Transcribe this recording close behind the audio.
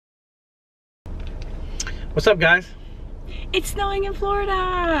What's up, guys? It's snowing in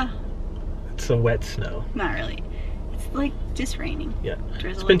Florida. It's a wet snow. Not really. It's like just raining. Yeah.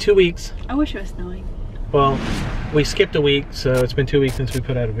 Drizzling. It's been 2 weeks. I wish it was snowing. Well, we skipped a week, so it's been 2 weeks since we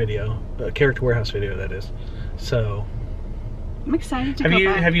put out a video, a Character Warehouse video, that is. So, I'm excited to go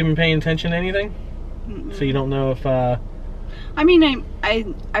back. Have you been paying attention to anything? Mm-mm. So you don't know if I mean,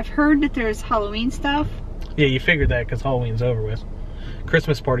 I've heard that there's Halloween stuff. Yeah, you figured that because Halloween's over with.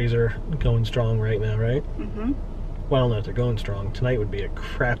 Christmas parties are going strong right now, right? Mm-hmm. Well, I don't know if they're going strong. Tonight would be a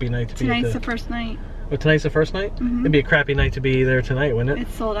crappy night to be at Tonight's the first night. Oh, tonight's the first night? Mm-hmm. It'd be a crappy night to be there tonight, wouldn't it?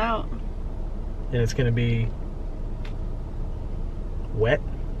 It's sold out. And it's going to be wet.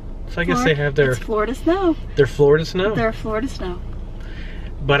 So I guess they have their... It's Florida snow. Their Florida snow? Their Florida snow.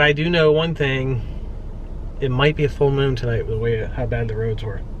 But I do know one thing. It might be a full moon tonight with the way how bad the roads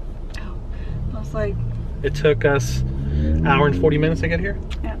were. Oh, I was like... It took us an hour and 40 minutes to get here.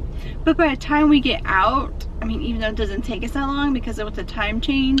 Yeah. But by the time we get out, I mean, even though it doesn't take us that long because of the time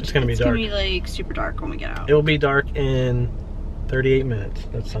change, it's going to be dark. It's going to be like super dark when we get out. It will be dark in 38 minutes.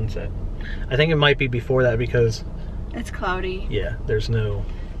 That's sunset. I think it might be before that because... It's cloudy. Yeah, there's no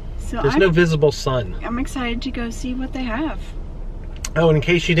So no visible sun. I'm excited to go see what they have. Oh, and in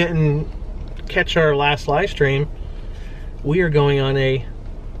case you didn't catch our last live stream, we are going on a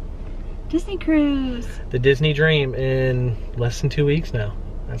Disney cruise. The Disney Dream in less than 2 weeks now.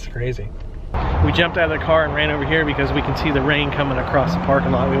 That's crazy. We jumped out of the car and ran over here because we can see the rain coming across the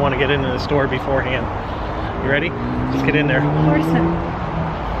parking lot. We want to get into the store beforehand. You ready? Let's get in there.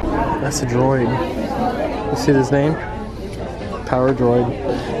 That's a droid. You see his name? Power Droid.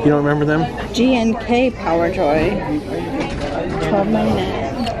 You don't remember them? GNK Power Joy.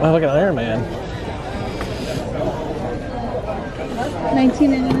 $12.99. Oh, look at Iron Man.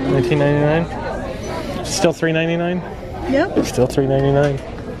 $19.99. $19.99? Still $3.99? Yep. Still $3.99.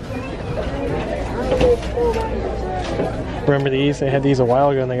 Remember these? They had these a while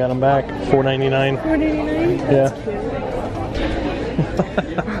ago and they got them back. $4.99. $4.99? Yeah.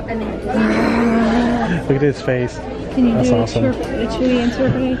 Look at his face. Can you That's do awesome. a Chewy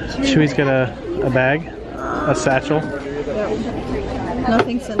interpretation? Chewy's got a bag, a satchel.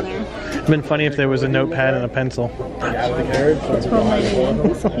 Nothing's in there. It'd been funny if there was a notepad and a pencil. $12.99.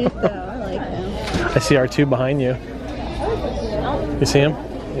 He's cute though. I like him. I see R2 behind you. You see him?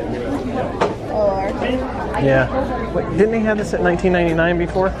 Oh, R2? Yeah. Wait, didn't they have this at $19.99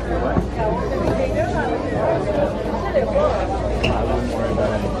 before?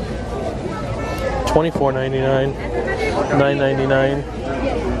 $24.99, $9.99,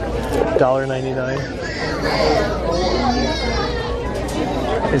 $1.99.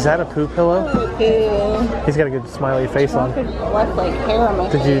 Is that a poo pillow? Poo. He's got a good smiley face on. Left like hair on my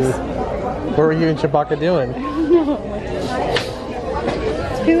face. What were you and Chewbacca doing?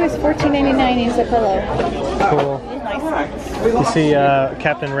 Poo is $14.99. He's a pillow. Cool. You see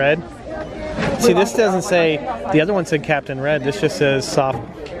Captain Red? See, this doesn't say, the other one said Captain Red. This just says soft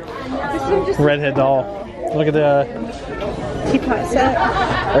redhead doll. Look at the teapot set.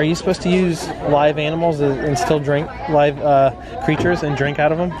 Are you supposed to use live animals and still drink live creatures and drink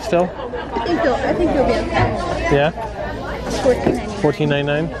out of them still? I think you'll be okay. Yeah. $14.99.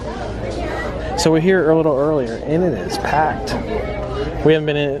 $14.99. So we're here a little earlier, and it is packed. We haven't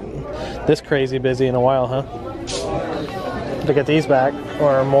been in this crazy busy in a while, huh? To get these back,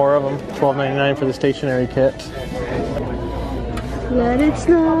 or more of them. $12.99 for the stationery kit. Let it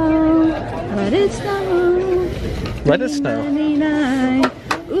snow. Let it snow. Let it snow. $9.99.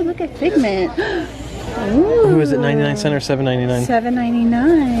 Ooh, look at Figment. Ooh. Who is it? 99 cents or $7.99?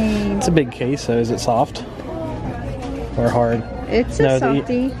 $7.99. It's a big case, so is it soft or hard? It's a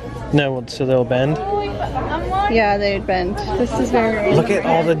softie. No, so they'll bend. Yeah, they'd bend. This is very. Look at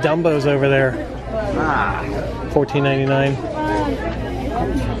all the Dumbos over there. $14.99.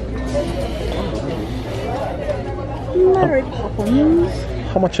 Mary Poppins.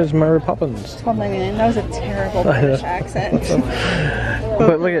 How much is Mary Poppins? $12.99. That was a terrible British accent.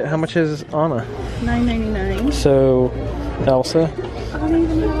 But look at how much is Anna? $9.99. So Elsa. I don't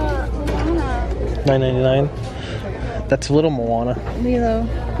even know Anna. $9.99. That's little Moana. Lilo.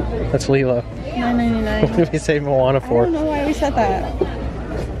 That's Lilo. $9.99. What did we say Moana for? I don't know why we said that.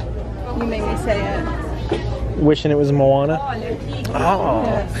 You made me say it. Wishing it was Moana? Oh.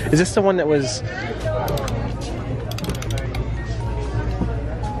 Yes. Is this the one that was...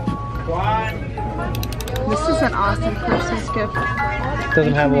 This is an awesome Christmas gift.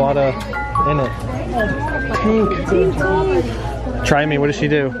 Doesn't have a lot of in it. Pink. Try me. What does she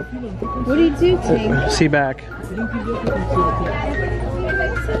do? What do you do, Tink? See back.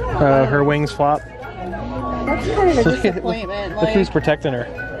 Her wings flop. That's kind of a disappointment. Look who's protecting her.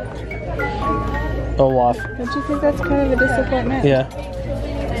 Olaf. Don't you think that's kind of a disappointment? Yeah.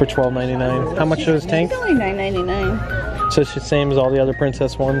 For $12.99. How much are those tanks? It's only $9.99. So it's the same as all the other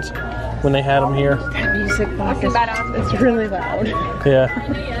princess ones when they had them here. That music box is it's really loud. Yeah.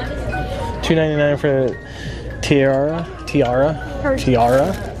 $2.99 for tiara.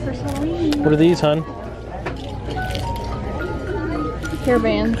 What are these, hun?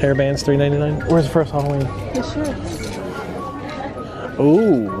 Hairbands. Hairbands, $3.99. Where's the first Halloween? The shirts.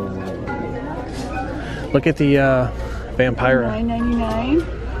 Ooh. Look at the Vampira. $9.99.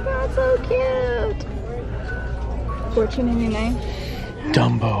 That's so cute. $14.99.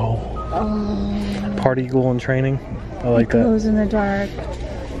 Dumbo. Oh. Party Ghoul in training. I like that. Glows in the dark.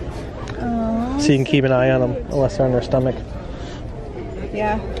 Oh. So you can keep an eye on them unless they're on their stomach.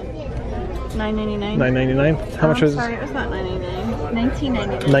 Yeah. $9.99. $9.99. How much was? Sorry, it was not $9.99.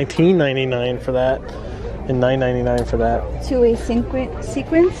 $19.99. $19.99 for that, and $9.99 for that. Two-way sequence.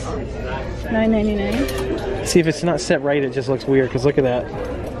 $9.99. See, if it's not set right, it just looks weird. Cause look at that.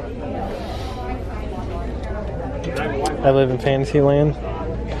 I live in Fantasyland.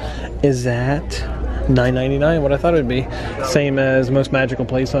 Is that $9.99? What I thought it would be. Same as most magical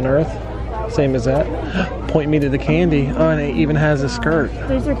place on earth. Same as that. Point me to the candy. Oh, and it even has a skirt.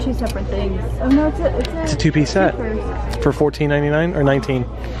 These are two separate things. Oh no, It's a two-piece set for $14.99 or $19.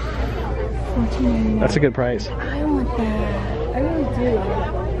 $14.99. That's a good price. I want that. I really do.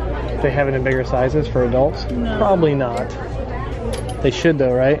 They have it in bigger sizes for adults? No. Probably not. They should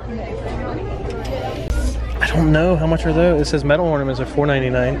though, right? I don't know. How much are those? It says metal ornaments are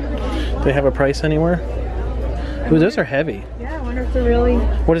 $4.99. Do they have a price anywhere? Ooh, those are heavy. Yeah, I wonder if they're really...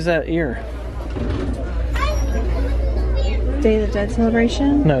 What is that ear? Day of the Dead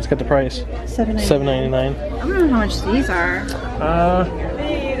celebration? No, it's got the price. $7.99. I don't know how much these are.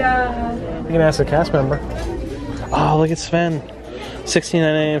 You can ask a cast member. Oh, look at Sven.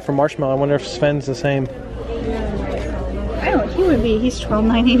 $16.99 for Marshmallow. I wonder if Sven's the same. I don't. He would be. He's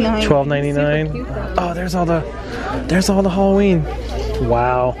 $12.99. $12.99. Oh, there's all the Halloween.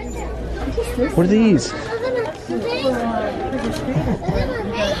 Wow. What are these?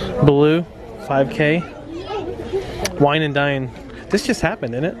 Blue, 5K. Wine and Dine. This just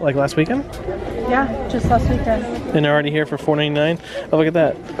happened, didn't it? Like last weekend? Yeah, just last weekend. And they're already here for $4.99. Oh, look at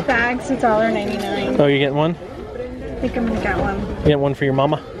that. Bags $1.99. Oh, you're getting one? I think I'm gonna get one. You get one for your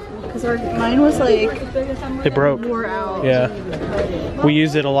mama? Because mine was like... It broke. Wore out. Yeah. We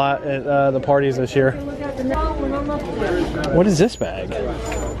used it a lot at the parties this year. What is this bag?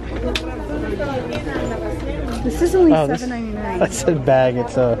 This is only $7.99. That's a bag.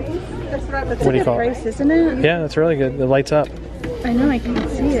 It's a... That's what do you call price, isn't it? Yeah, that's really good. It lights up. I know, I can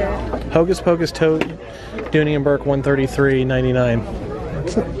see it. Hocus Pocus Toad, Dooney and Burke, $133.99.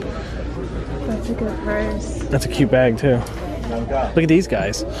 That's a good price. That's a cute bag too. Look at these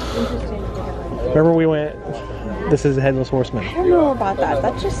guys. Remember we went... This is a Headless Horseman. I don't know about that.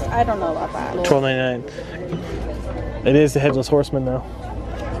 That's just... I don't know about that. $12.99. It is the Headless Horseman though.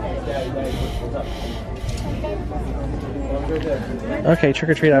 Okay, trick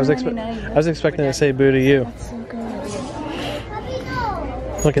or treat. I was expecting to say boo to you. That's so good.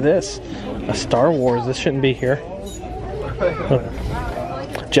 Look at this. A Star Wars. This shouldn't be here. Look.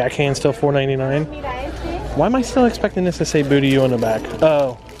 Jack Hand still $4.99. Why am I still expecting this to say boo to you on the back?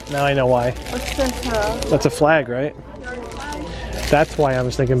 Oh, now I know why. What's this? That's a flag, right? That's why I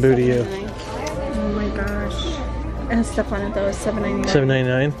was thinking boo to you. Oh my gosh. It has stuff on it though. It's $7.99.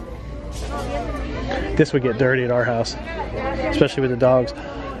 $7.99. This would get dirty at our house, especially with the dogs.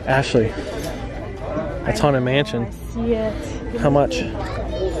 Ashley, that's Haunted Mansion. I see it. How much?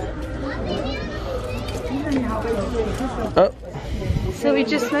 Oh, So we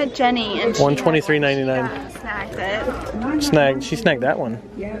just met Jenny and she $123.99. snagged it. She snagged that one.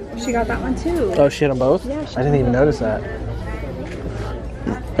 Yeah, she got that one too. Oh, she had them both? Yeah, I didn't even notice that.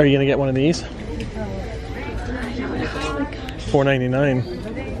 Are you gonna get one of these? $4.99.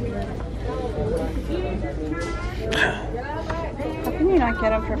 How can you not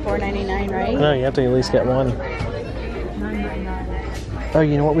get them for $4.99, right? No, you have to at least get one. Oh,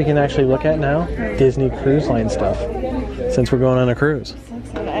 you know what we can actually look at now? Disney Cruise Line stuff. Since we're going on a cruise.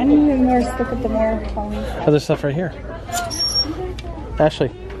 I need more look at the more Halloween stuff. Other stuff right here.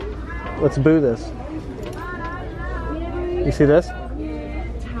 Ashley, let's boo this. You see this?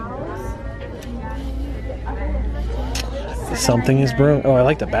 Something is brewing. Oh, I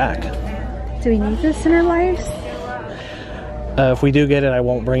like the back. Do we need this in our lives? If we do get it, I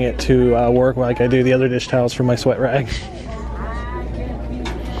won't bring it to work like I do the other dish towels for my sweat rag.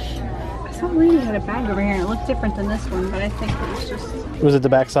 I saw Lady had a bag over here and it looked different than this one, but I think it was just... Was it the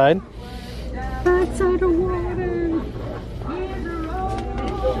back side? Backside of water.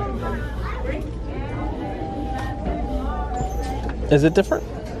 Is it different?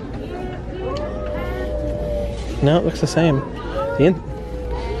 No, it looks the same.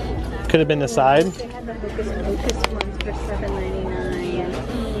 Could have been the side. They had the Hocus Pocus ones for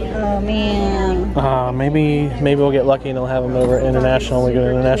 $7.99. Oh man. Maybe we'll get lucky and they'll have them over at International. We go to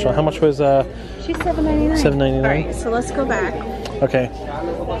International. How much was She's $7.99. $7.99. All right, so let's go back. Okay.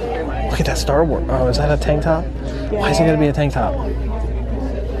 Look at that Star Wars. Oh, is that a tank top? Yeah. Why is it gonna be a tank top? All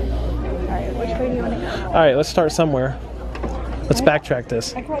right, which way do you want to go? All right, let's start somewhere. Let's backtrack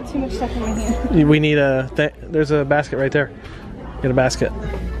this. I got too much stuff in my hand. We need there's a basket right there. Get a basket.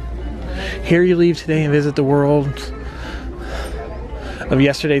 Here you leave today and visit the world of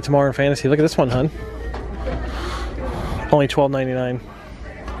yesterday, tomorrow, and fantasy. Look at this one, hun. Only $12.99.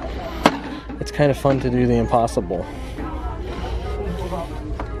 It's kind of fun to do the impossible.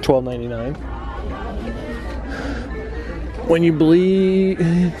 $12.99. When you believe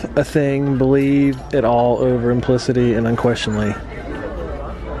a thing, believe it all over implicity and unquestionably.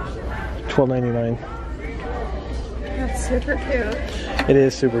 $12.99. That's super cute. It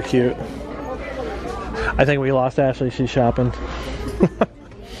is super cute. I think we lost Ashley. She's shopping.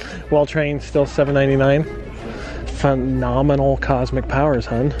 Well trained, still $7.99. Phenomenal cosmic powers,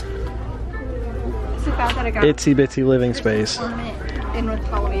 hun. It's the fact that I got Itsy bitsy living space. in with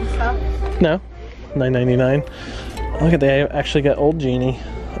Halloween stuff. No, $9.99. Look at, they actually got Old Genie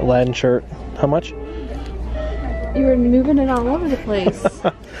Aladdin shirt. How much? You were moving it all over the place.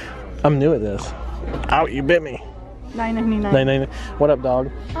 I'm new at this. Ow, you bit me. $9.99. $9.99. What up, dog?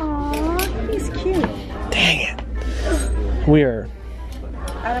 Aww, he's cute. Dang it. We are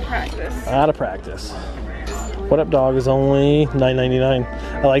Out of practice. out of practice. What up, dog is only $9.99.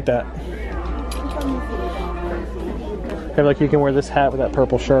 I like that. Hey, look, you can wear this hat with that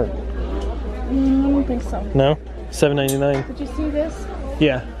purple shirt. I don't think so. No? $7.99. Did you see this?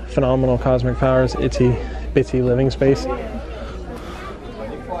 Yeah. Phenomenal cosmic powers. Itsy bitsy living space.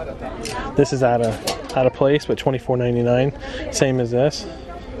 This is out of place, but $24.99. Same as this.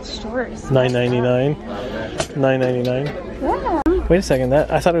 Stores. $9.99. $9.99. Yeah. Wait a second.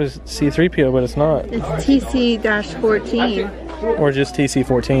 I thought it was C3PO, but it's not. It's TC-14. Or just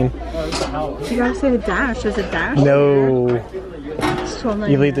TC14. You gotta say the dash. There's a dash. No. It's $12.99.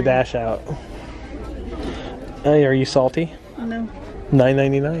 You leave the dash out. Hey, are you salty? No.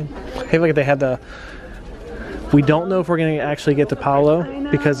 $9.99. Hey, look, they had the... We don't know if we're going to actually get the Paolo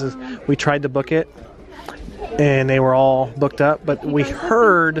because we tried to book it and they were all booked up, but we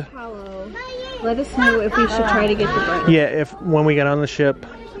heard... Let us know if we should try to get the brunch. Yeah, when we get on the ship,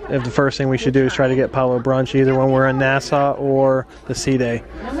 if the first thing we should do is try to get Paolo brunch, either when we're in Nassau or the Sea Day.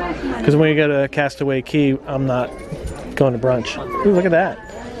 Because when we go to Castaway Cay, I'm not going to brunch. Ooh, look at that.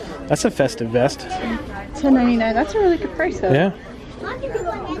 That's a festive vest. $10.99. That's a really good price, though. Yeah.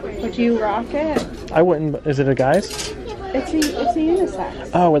 Would you rock it? I wouldn't. Is it a guy's? It's a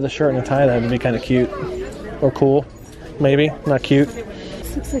unisex. Oh, with a shirt and a tie, that would be kind of cute. Or cool. Maybe. Not cute.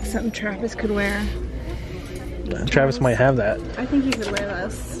 This looks like something Travis could wear. Travis might have that. I think he could wear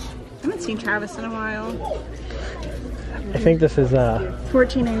this. I haven't seen Travis in a while. I think this is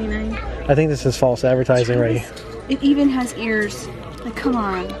 $14.99. I think this is false advertising, right? It even has ears. Like, come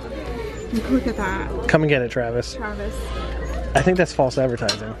on. Look at that. Come and get it, Travis. Travis. I think that's false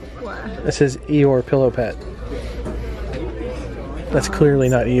advertising. What? This is Eeyore Pillow Pet. That's clearly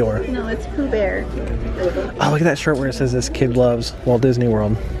not Eeyore. No, it's Pooh Bear. Oh, look at that shirt where it says this kid loves Walt Disney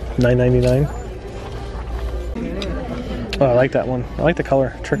World. $9.99. Oh, I like that one. I like the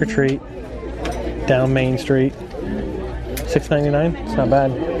color. Trick or Treat. Down Main Street. $6.99. It's not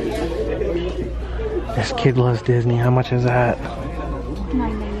bad. This kid loves Disney. How much is that?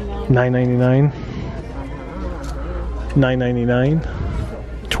 $9.99. $9.99.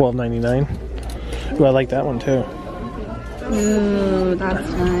 $12.99. Ooh, I like that one too. Ooh, that's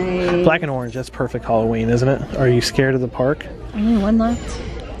nice. Black and orange. That's perfect Halloween, isn't it? Are you scared of the park? Only one left.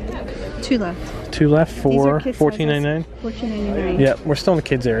 Two left. Two left for $14.99. $14.99. Yep, we're still in the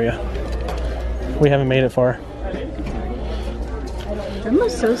kids area. We haven't made it far. They're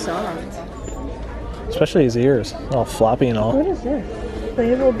almost so soft. Especially his ears, all floppy and all. What is this?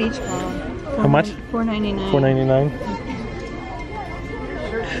 Playable beach ball. How much? $4.99. $4.99.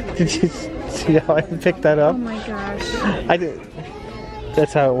 Did you see how I picked that up? Oh my gosh. I did.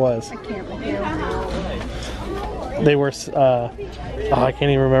 That's how it was. I can't with you. They were. Oh, I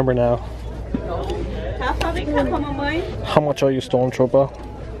can't even remember now. How much are you, Stormtrooper?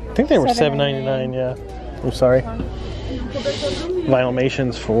 I think they were $7.99. Yeah. I'm sorry.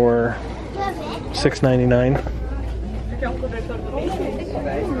 Vinylmations for $6.99.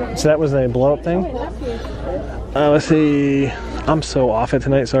 So that was a blow up thing. Let's see. I'm so off it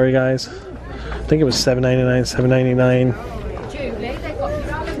tonight. Sorry, guys. I think it was $7.99, $7.99.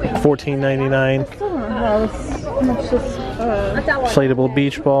 $14.99. Still don't know how much this, Inflatable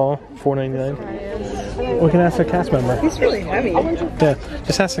beach ball, $4.99. We can ask the cast member. He's really heavy. Yeah,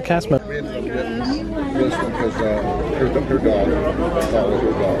 just ask the cast member. We ended up getting this one because her dog, not her dog,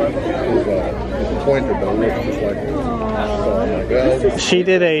 was a pointer, but it looks just like this. So I'm like, well, She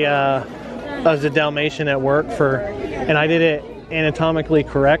did a Dalmatian at work and I did it anatomically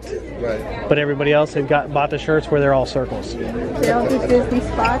correct, right. but everybody else had bought the shirts where they're all circles. They all do Disney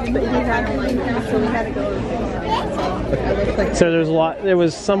spots, but he had one, so we had to go. So there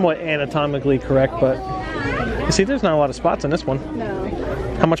was somewhat anatomically correct, but you see, there's not a lot of spots on this one. No.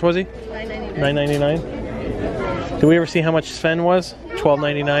 How much was he? $9.99. $9.99. Did we ever see how much Sven was?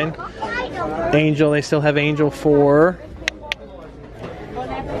 $12.99. Angel, they still have Angel for.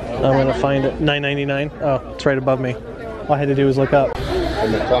 I'm gonna find it. $9.99. Oh, it's right above me. All I had to do was look up.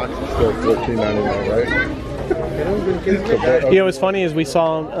 And the clock's still $14.99, right? You know, what's funny is we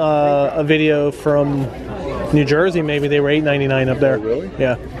saw a video from New Jersey. Maybe they were $8.99 up there. Oh, really?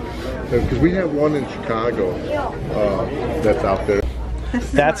 Yeah. Because we have one in Chicago that's out there.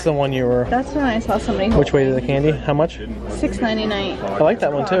 That's the one you were. That's when I saw somebody hold. Which way to the candy? How much? $6.99. I like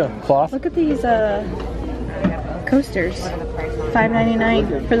that one too. Cloth. Look at these coasters.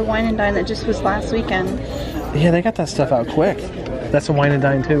 $5.99 for the wine and dine that just was last weekend. Yeah, they got that stuff out quick. That's a wine and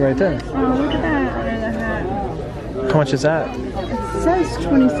dine too, right there. Oh, look at that under the hat. How much is that? It says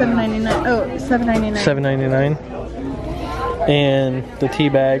 $27.99. Oh, $7.99. $7.99. And the tea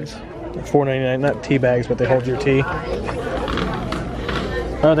bags, $4.99. Not tea bags, but they hold your tea.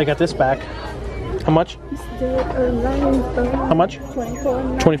 Oh, they got this back. How much? How much?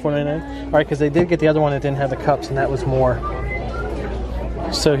 $24.99. All right, because they did get the other one that didn't have the cups, and that was more.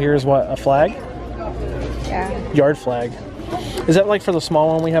 So here's what, a flag? Yeah. Yard flag. Is that like for the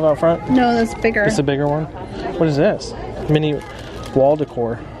small one we have out front? No, that's bigger. It's a bigger one. What is this? Mini wall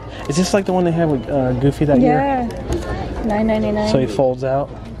decor. Is this like the one they had with Goofy that year? Yeah. $9.99. So he folds out.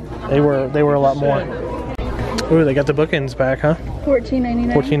 They were a lot more. Ooh, they got the bookends back, huh?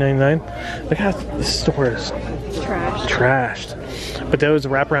 $14.99. $14.99. Look how this store is trashed. But those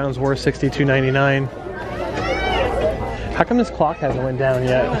wraparounds were $62.99. How come this clock hasn't went down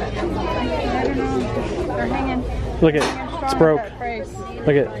yet? I don't know. They're hanging. Look at it's broke.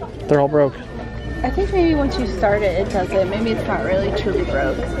 Look at they're all broke. I think maybe once you start it, it does it. Maybe it's not really truly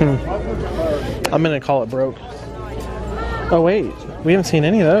broke. I'm gonna call it broke. Oh wait, we haven't seen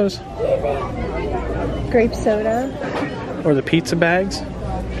any of those. Grape soda. Or the pizza bags.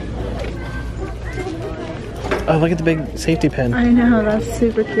 Oh, look at the big safety pin. I know, that's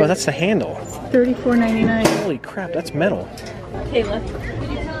super cute. Oh, that's the handle. $34.99. Holy crap, that's metal. Kayla.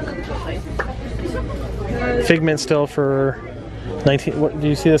 Figment still for 19. What do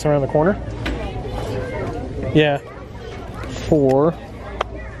you see this around the corner? Yeah. For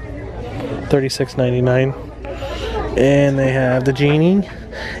 $36.99. And they have the Genie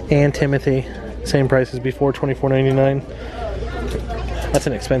and Timothy. Same price as before, $24.99. That's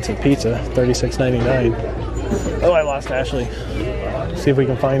an expensive pizza, $36.99. Oh, I lost Ashley. See if we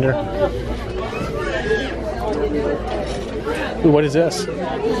can find her. Ooh, what is this?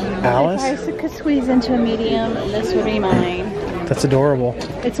 Alice? If I could squeeze into a medium, this would be mine. That's adorable.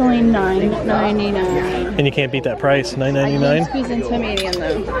 It's only $9.99. And you can't beat that price, I $9.99? can't squeeze into a medium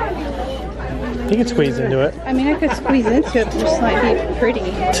though. You can squeeze into it. I mean, I could squeeze into it, but it just might be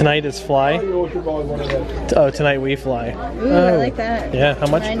pretty. Tonight is fly. Oh, tonight we fly. Ooh, I like that. Yeah, how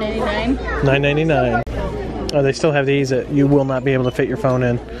much? $9.99. $9.99. Oh, they still have these that you will not be able to fit your phone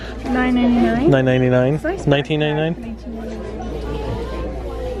in. $9.99. $9.99. $19.99.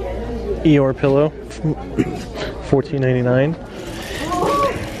 Eeyore pillow. $14.99.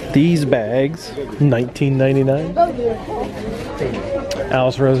 These bags, $19.99.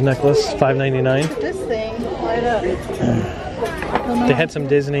 Alice Rose necklace, $5.99. This thing, light up. They had some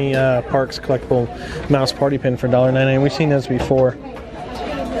Disney Parks collectible mouse party pin for $1.99. We've seen those before.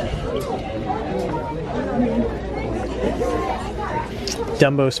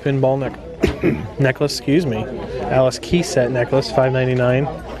 Dumbo spinball necklace, excuse me. Alice key set necklace, $5.99.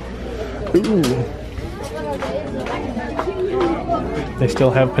 Ooh. They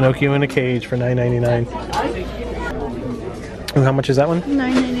still have Pinocchio in a cage for $9.99. Ooh, how much is that one?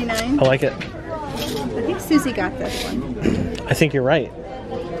 $9.99. I like it. I think Susie got this one. I think you're right.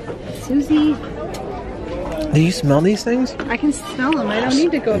 Susie. Do you smell these things? I can smell them. I don't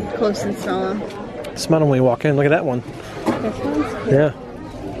need to go up close and smell them. Smell them when you walk in. Look at that one. This one's cute. Yeah.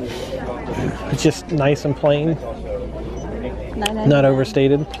 It's just nice and plain. $9.99. Not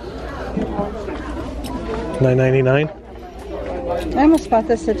overstated. $9.99. I almost bought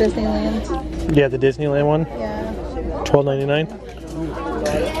this at Disneyland. Yeah, the Disneyland one. Yeah. $12.99.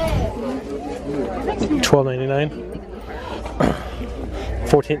 $12.99.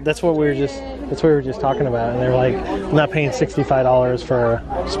 14. That's what we were just. That's what we were just talking about. And they're like, I'm not paying $65 for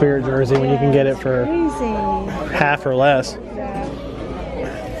a Spirit jersey when you can get it for half or less.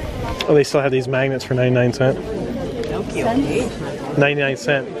 Oh, they still have these magnets for 99 cents. 99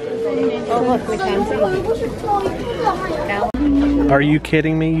 cents. Oh, look, we can. Are you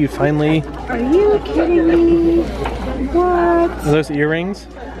kidding me? You finally... Are you kidding me? What? Are those earrings?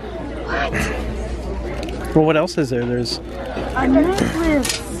 What? Well, what else is there? There's... A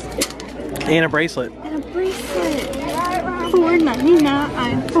necklace. And a bracelet. And a bracelet.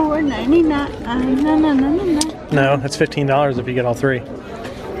 $4.99. $4.99. No, no, no, no, no. No, that's $15 if you get all three.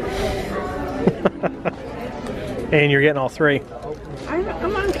 And you're getting all three.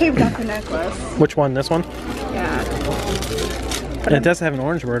 I'm okay without the necklace. Which one? This one? Yeah. And it does have an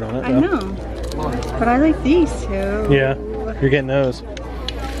orange bird on it, though. I know. But I like these two. Yeah, you're getting those.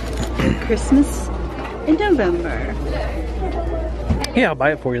 Christmas in November. Yeah, I'll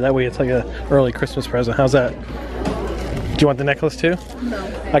buy it for you. That way it's like an early Christmas present. How's that? Do you want the necklace too? No.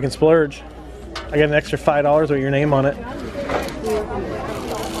 I can splurge. I got an extra $5 with your name on it.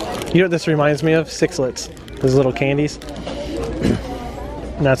 You know what this reminds me of? Sixlets. Those little candies.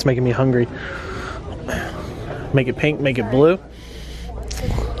 Now it's making me hungry. Make it pink, make it blue.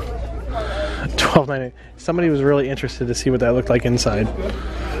 $12.99. Somebody was really interested to see what that looked like inside.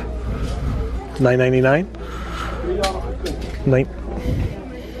 $9.99.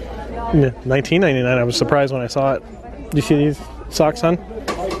 $19.99. I was surprised when I saw it. Do you see these socks, hon?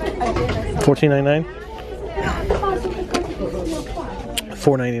 $14.99.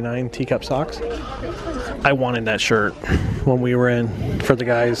 $4.99 teacup socks. I wanted that shirt when we were in for the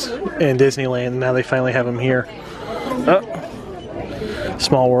guys in Disneyland. Now they finally have them here. Oh.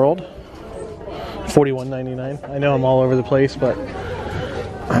 Small World. $41.99. I know I'm all over the place, but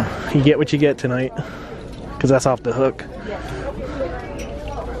you get what you get tonight because that's off the hook.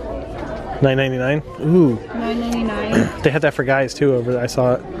 $9.99. Ooh. $9.99. They had that for guys too over there. I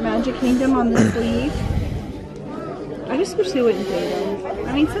saw it. Magic Kingdom on the sleeve. I just wish they wouldn't date them.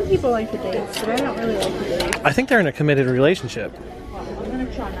 I mean, some people like the dates, but I don't really like the dates. I think they're in a committed relationship.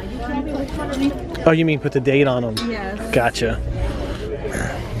 Oh, you mean put the date on them? Yes. Gotcha.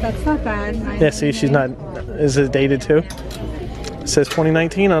 That's not bad. Yeah, see, she's not. Is it dated too? It says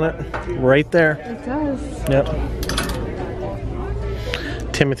 2019 on it. Right there. It does. Yep.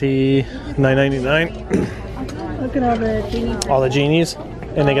 Timothy, $9.99. Look at all the genies. All the genies.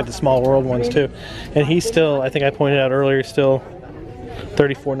 And they get the Small World ones too. And he's still, I think I pointed out earlier, still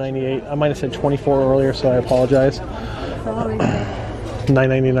 $34.98. I might have said 24 earlier, so I apologize.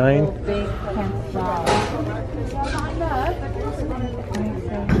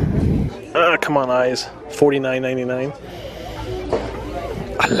 $9.99. Come on, eyes. $49.99.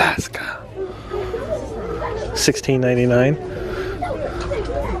 Alaska. $16.99.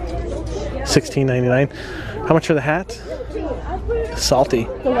 $16.99. How much are the hats? Salty.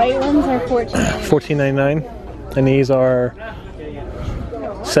 The white ones are $14.99. $14.99. And these are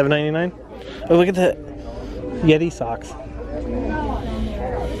 $7.99. Oh, look at that Yeti socks.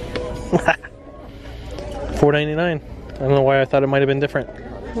 $4.99. I don't know why I thought it might have been different.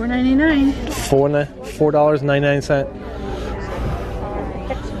 $4.99.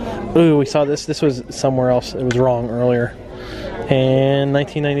 $4.99. Ooh, we saw this. This was somewhere else. It was wrong earlier. And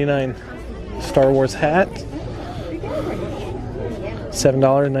 $19.99. Star Wars hat.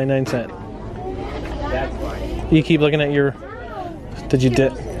 $7.99. You keep looking at your... Did you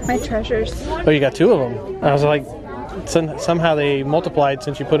dip? My treasures. Oh, you got two of them. I was like, somehow they multiplied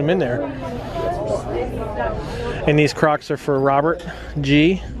since you put them in there. And these Crocs are for Robert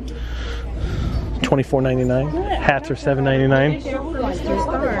G. $24.99. Hats are $7.99. Mr.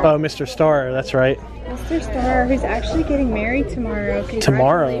 Star. Oh, Mr. Star. That's right. Mr. Star, who's actually getting married tomorrow.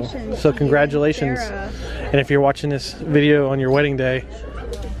 Tomorrow. So congratulations. And if you're watching this video on your wedding day,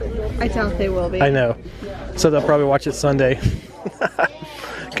 I doubt they will be. I know. So they'll probably watch it Sunday.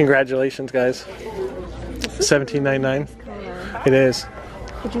 Congratulations, guys. $17.99. It is.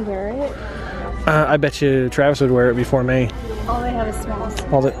 Would you wear it? I bet you Travis would wear it before me. All they have is smalls.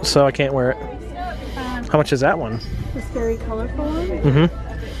 So I can't wear it. How much is that one? This very colorful one? Mm-hmm.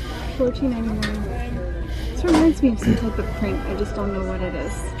 $14.99. This reminds me of some type of print. I just don't know what it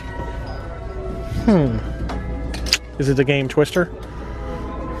is. Is it the game Twister?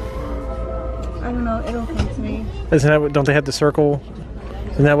 I don't know. It'll come to me. Isn't that what? Don't they have the circle?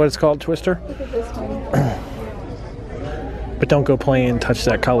 Isn't that what it's called, Twister? Look at this one. But don't go play and touch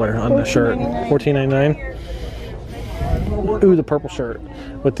that color on the shirt. $14.99. Ooh, the purple shirt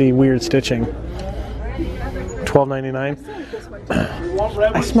with the weird stitching.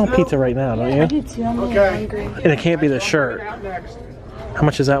 $12.99. I smell pizza right now, don't you? I do too. I'm really hungry. And it can't be the shirt. How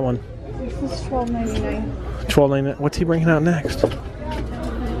much is that one? This is $12.99. $12.99. What's he bringing out next? Ooh,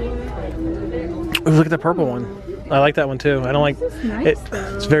 look at the purple one. I like that one too. I don't like it.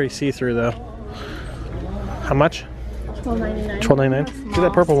 It's very see-through though. How much? $12.99. $12.99. Look at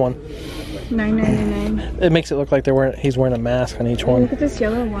that purple one. $9.99. It makes it look like he's wearing a mask on each one. Look at this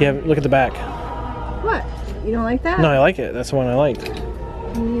yellow one. Yeah, look at the back. What? You don't like that? No, I like it. That's the one I liked.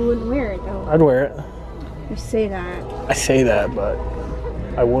 You wouldn't wear it though. I'd wear it. You say that. I say that, but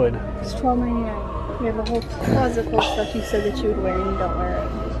I would. It's $12.99. You have a whole closet full of stuff you said that you would wear and you don't wear it.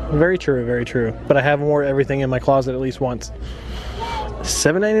 Very true, very true. But I have worn everything in my closet at least once.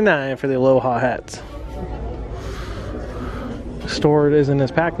 $7.99 for the Aloha hats. The store isn't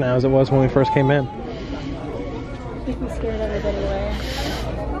as packed now as it was when we first came in. I think we scared everybody away.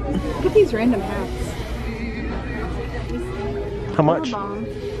 Look at these random hats. How much?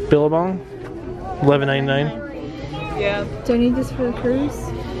 Billabong? $11.99. Yeah. Do I need this for the cruise?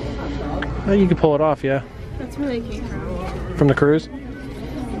 Oh, you can pull it off, yeah. That's where they came from. From the cruise?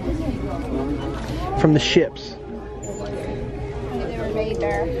 From the ships. They were made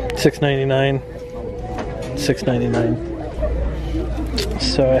there. $6.99. $6.99.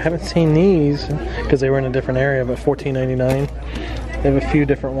 So I haven't seen these because they were in a different area, but $14.99. They have a few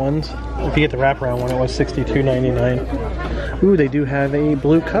different ones. If you get the wraparound one, it was $62.99. Ooh, they do have a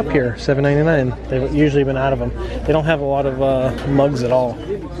blue cup here, $7.99. They've usually been out of them. They don't have a lot of mugs at all.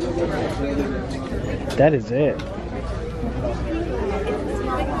 That is it.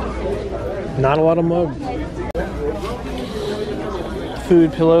 Not a lot of mugs.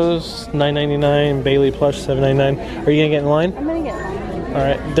 Food pillows, $9.99. Bailey plush, $7.99. Are you gonna get in line? I'm gonna get one. All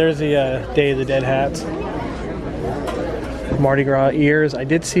right. There's the Day of the Dead hats. Mardi Gras ears. I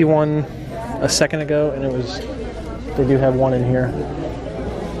did see one a second ago, and it was. They do have one in here.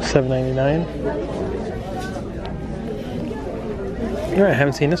 $7.99. All right. I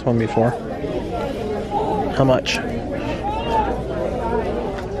haven't seen this one before. How much?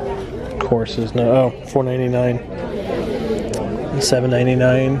 Courses, no. Oh, $4.99.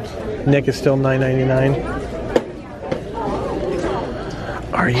 $7.99. Nick is still $9.99.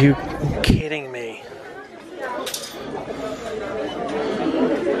 Are you kidding me?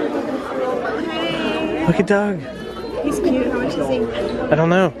 Look at Doug. He's cute. How much is he? I don't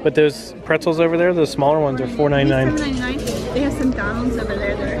know, but those pretzels over there, those smaller ones are $4.99. $7.99. They have some Donalds over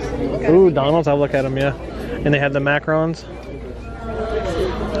there. Ooh, Donald's. I'll look at them, yeah. And they have the macarons.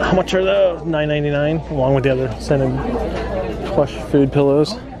 How much are those? $9.99, along with the other scented plush food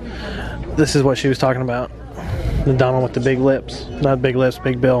pillows. This is what she was talking about. The Donald with the big lips. Not big lips,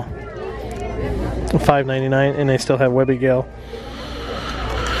 big bill. $5.99, and they still have Webby Gale.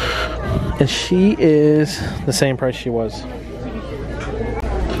 And she is the same price she was.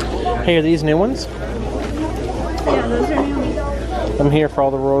 Hey, are these new ones? Yeah, those are new. I'm here for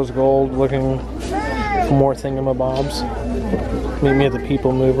all the rose gold, looking for more thingamabobs. Meet me at the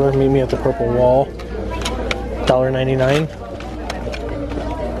People Mover. Meet me at the Purple Wall. $1.99.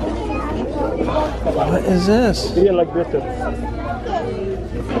 What is this? Yeah, like this. Look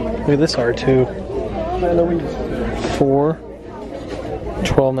at this R2. For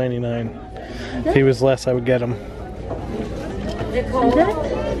 $12.99. If he was less, I would get him. Nicole,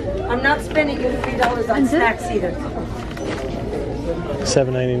 I'm not spending $3 on snacks either.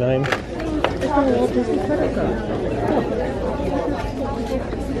 $7.99.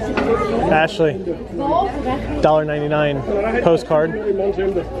 Ashley, $1.99 postcard.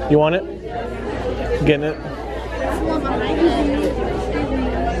 You want it? Getting it?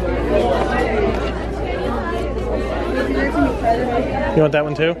 You want that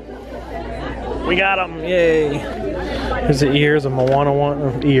one too? We got them! Yay! Here's the ears of Moana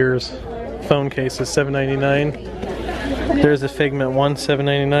one. Ears. Phone cases, $7.99. There's the Figment one,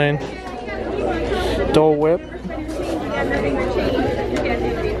 $7.99. Dole Whip.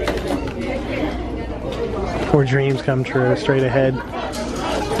 Where dreams come true, straight ahead.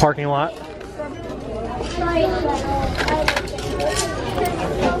 Parking lot.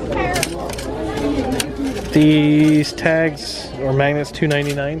 These tags or magnets,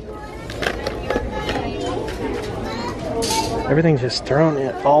 $2.99. Everything's just thrown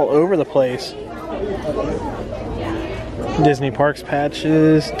all over the place. Disney Parks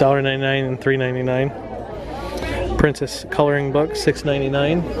patches, $1.99 and $3.99. Princess coloring book,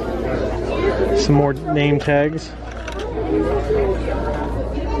 $6.99. Some more name tags.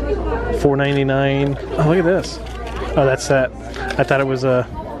 $4.99. Oh, look at this. Oh, that's that. I thought it was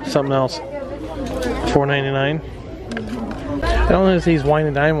something else. $4.99. I don't know if these wine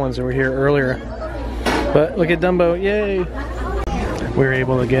and dine ones that were here earlier. But look at Dumbo, yay! We were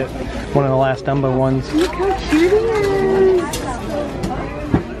able to get one of the last Dumbo ones. Look how cute he is.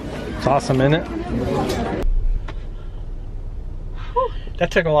 It's awesome, isn't it?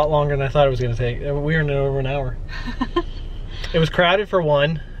 That took a lot longer than I thought it was going to take. We were in it over an hour. It was crowded for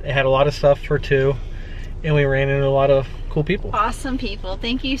one. It had a lot of stuff for two. And we ran into a lot of cool people. Awesome people.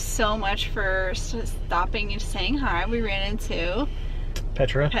 Thank you so much for stopping and saying hi. We ran into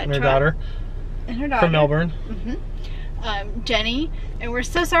Petra. And her daughter. And her daughter. From Melbourne. Jenny. And we're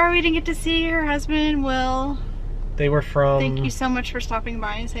so sorry we didn't get to see her husband, Will. They were from... Thank you so much for stopping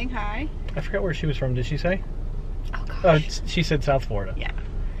by and saying hi. I forgot where she was from. Did she say? Oh, gosh. She said South Florida. Yeah.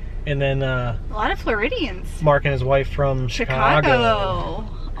 And then... a lot of Floridians. Mark and his wife from Chicago.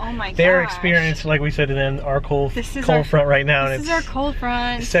 Oh my gosh. They're experienced, like we said, and then our cold front right now. This is our cold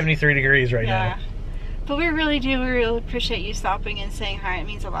front. 73 degrees right now. But we really do. We really appreciate you stopping and saying hi. It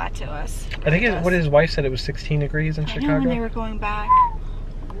means a lot to us. I think what his wife said, it was 16 degrees in Chicago. I know when they were going back.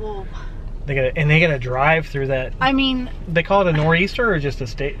 Whoa. They gotta drive through that. I mean, they call it a nor'easter or just a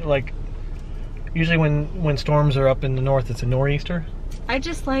state, like, usually when storms are up in the north, it's a nor'easter. I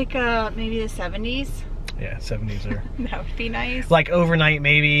just like maybe the 70s. Yeah, 70s are. That would be nice. Like overnight,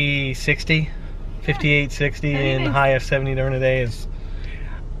 maybe 60, 58, 60, and high of 70 during the day is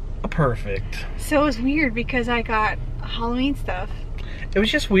perfect. So it was weird because I got Halloween stuff. It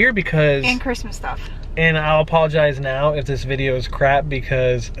was just weird because... And Christmas stuff. And I'll apologize now if this video is crap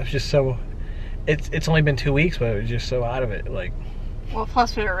because it was just so... It's only been 2 weeks, but it was just so out of it. Like. Well,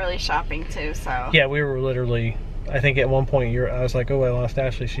 plus we were really shopping too, so... Yeah, we were literally... I think at one point I was like, oh, I lost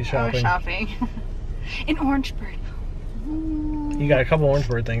Ashley. She's shopping. I was shopping. In Orangeburg. You got a couple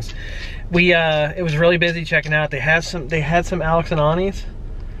Orangeburg things. It was really busy checking out. They had some Alex and Ani's,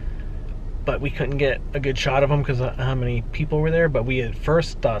 but we couldn't get a good shot of them because of how many people were there. But we at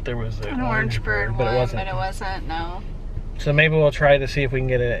first thought there was an Orangeburg, but it wasn't. No. So maybe we'll try to see if we can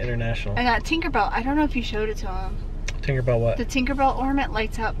get it at International. I got Tinkerbell. I don't know if you showed it to him. Tinkerbell what? The Tinkerbell ornament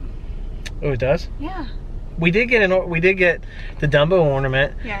lights up. Oh, it does? Yeah. We did get the Dumbo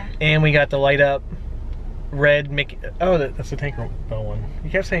ornament. Yeah. And we got the light up red Mickey. Oh, that's the Tinkerbell one.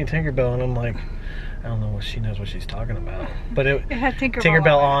 You kept saying Tinkerbell, and I'm like, I don't know if she knows what she's talking about. But it had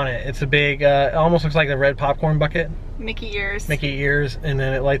Tinkerbell on it. It's a big, it almost looks like the red popcorn bucket. Mickey ears. Mickey ears, and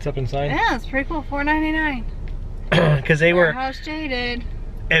then it lights up inside. Yeah, it's pretty cool. $4.99. Because they were House jaded.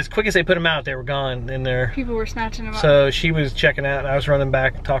 As quick as they put them out, they were gone in there. People were snatching them up. So she was checking out, and I was running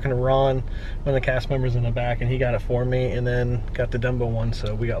back, talking to Ron, one of the cast members in the back, and he got it for me, and then got the Dumbo one,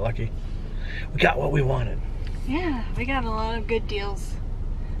 so we got lucky. We got what we wanted. Yeah, we got a lot of good deals.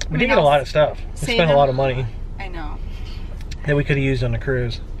 We did get a lot of stuff. We spent a lot of money. I know. That we could have used on the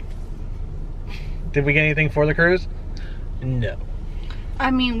cruise. Did we get anything for the cruise? No.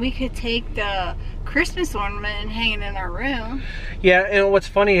 I mean, we could take the Christmas ornament and hang it in our room. Yeah, and what's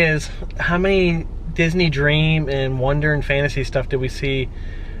funny is how many Disney Dream and Wonder and Fantasy stuff did we see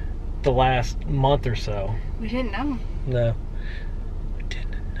the last month or so? We didn't know. No. We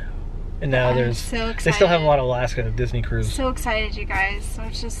didn't know. And now I'm so excited. They still have a lot of Alaska Disney cruise. So excited, you guys. So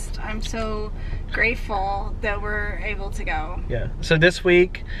I'm so grateful that we're able to go. Yeah. So this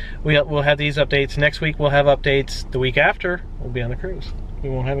week we'll have these updates. Next week we'll have updates. The week after we'll be on the cruise. We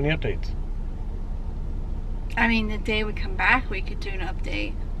won't have any updates. I mean, the day we come back, we could do an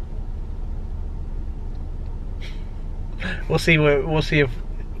update. We'll see. We'll see if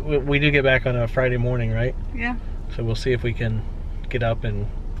we do get back on a Friday morning, right? Yeah. So we'll see if we can get up and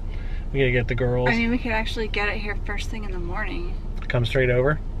we gotta get the girls. I mean, we could actually get it here first thing in the morning. Come straight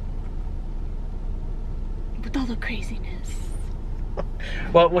over. With all the craziness.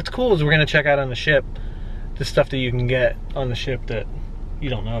 Well, what's cool is we're gonna check out on the ship the stuff that you can get on the ship that you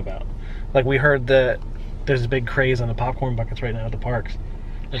don't know about. Like we heard that there's a big craze on the popcorn buckets right now at the parks.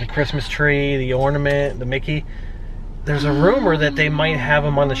 There's a Christmas tree, the ornament, the Mickey. There's a rumor that they might have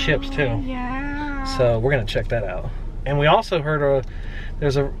them on the ships too. Yeah. So we're gonna check that out. And we also heard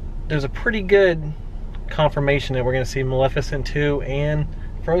there's a pretty good confirmation that we're gonna see Maleficent 2 and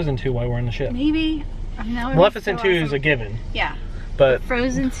Frozen 2 while we're on the ship. Maybe. Maleficent 2 is a given. Yeah. But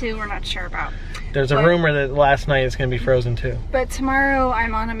Frozen 2 we're not sure about. There's a rumor that last night it's going to be Frozen 2. But tomorrow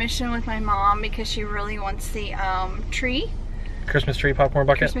I'm on a mission with my mom because she really wants the tree. Christmas tree popcorn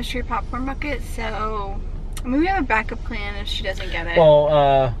bucket? Christmas tree popcorn bucket. So, I mean, we have a backup plan if she doesn't get it.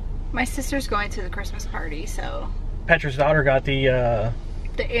 Well, my sister's going to the Christmas party, so. Petra's daughter got the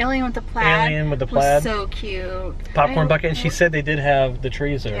alien with the plaid. Alien with the plaid. Was so cute. Popcorn bucket, and she said they did have the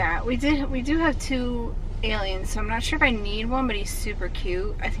trees there. Yeah, we do have two aliens, so I'm not sure if I need one, but he's super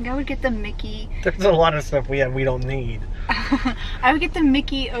cute. I think I would get the Mickey. There's a lot of stuff we don't need. I would get the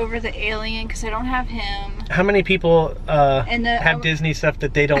Mickey over the alien because I don't have him. How many people And have Disney stuff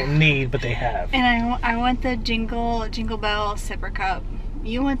that they don't need but they have? And I want the Jingle Bell sipper cup.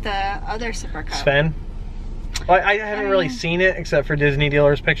 You want the other sipper cup. Sven? Well, I haven't really seen it except for Disney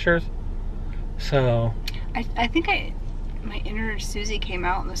dealers pictures. So I think my inner Susie came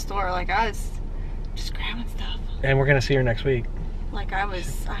out in the store, like I was just grabbing stuff. And we're gonna see her next week. Like I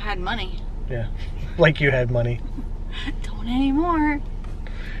had money. Yeah. Like you had money. Don't anymore.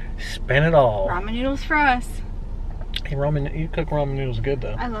 Spend it all. Ramen noodles for us. Hey, you cook ramen noodles good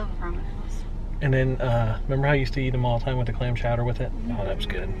though. I love ramen noodles. And then, remember how I used to eat them all the time with the clam chowder with it? Oh, that was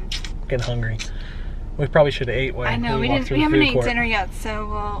good. Getting hungry. We probably should have ate when I know, we walked through haven't the food eaten court. dinner yet, so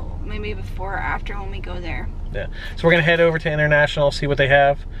we'll maybe before or after when we go there. Yeah. So we're gonna head over to International, see what they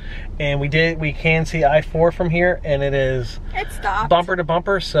have. And we can see I-4 from here, and it is stopped. bumper to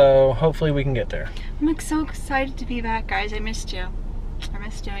bumper, so hopefully we can get there. I'm like so excited to be back, guys. I missed you. I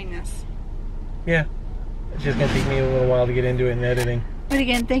missed doing this. Yeah. It's just gonna take me a little while to get into it and editing. But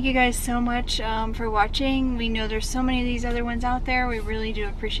again, thank you guys so much for watching. We know there's so many of these other ones out there. We really do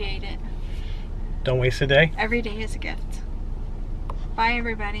appreciate it. Don't waste a day. Every day is a gift. Bye,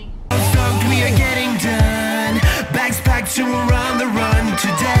 everybody. We are getting done. Bags packed to a run.